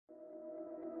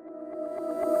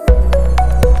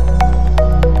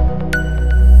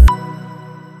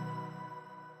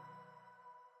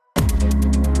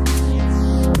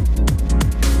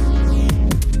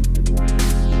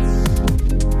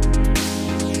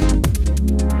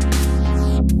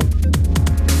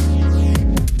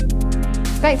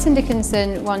Becton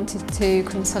Dickinson wanted to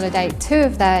consolidate two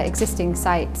of their existing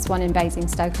sites, one in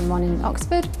Basingstoke and one in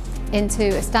Oxford, into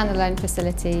a standalone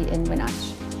facility in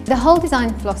Winnersh. The whole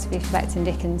design philosophy for Becton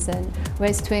Dickinson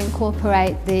was to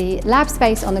incorporate the lab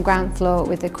space on the ground floor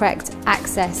with the correct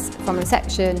access from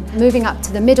reception. Moving up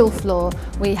to the middle floor,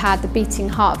 we had the beating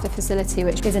heart of the facility,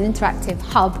 which is an interactive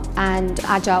hub and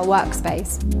agile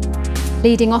workspace.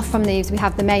 Leading off from these, we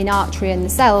have the main artery and the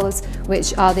cells,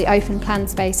 which are the open plan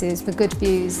spaces for good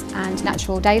views and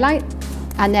natural daylight.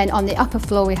 And then on the upper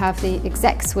floor, we have the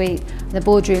exec suite, the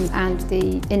boardroom and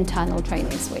the internal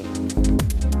training suite.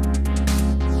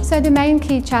 So the main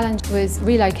key challenge was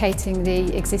relocating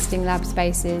the existing lab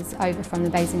spaces over from the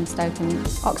Basingstoke and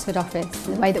Oxford office.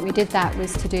 And the way that we did that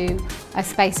was to do a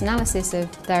space analysis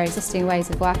of their existing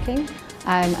ways of working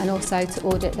and also to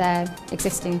audit their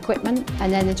existing equipment.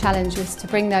 And then the challenge was to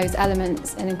bring those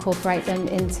elements and incorporate them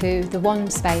into the one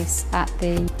space at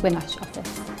the Winnersh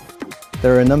office.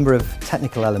 There are a number of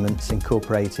technical elements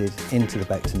incorporated into the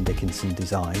Becton Dickinson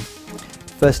design.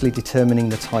 Firstly, determining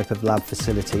the type of lab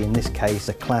facility, in this case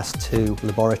a Class 2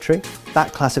 laboratory.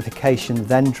 That classification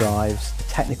then drives the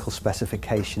technical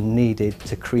specification needed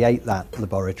to create that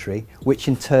laboratory, which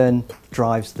in turn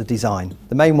drives the design.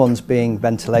 The main ones being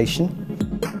ventilation,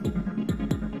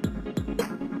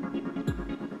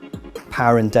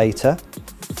 power and data,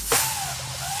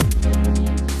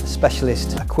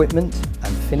 specialist equipment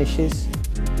and finishes,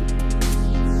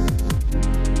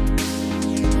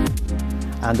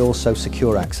 and also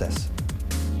secure access.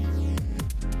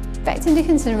 Becton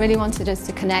Dickinson really wanted us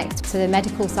to connect to the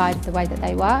medical side of the way that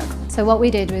they work. So what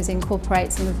we did was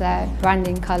incorporate some of their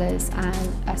branding colours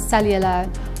and a cellular,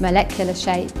 molecular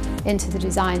shape into the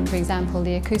design. For example,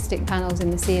 the acoustic panels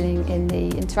in the ceiling in the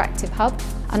interactive hub,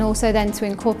 and also then to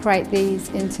incorporate these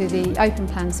into the open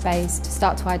plan space to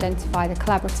start to identify the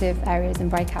collaborative areas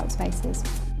and breakout spaces.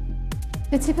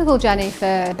 The typical journey for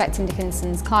Becton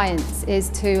Dickinson's clients is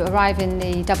to arrive in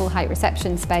the double height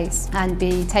reception space and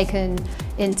be taken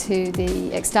into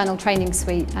the external training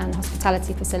suite and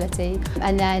hospitality facility,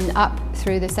 and then up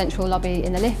through the central lobby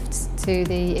in the lifts to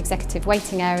the executive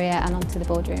waiting area and onto the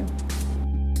boardroom.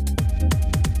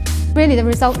 Really, the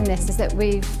result in this is that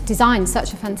we've designed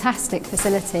such a fantastic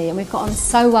facility and we've got on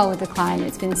so well with the client.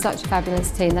 It's been such a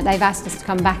fabulous team that they've asked us to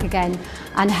come back again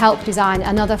and help design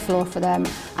another floor for them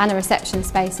and a reception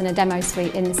space and a demo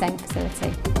suite in the same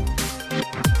facility.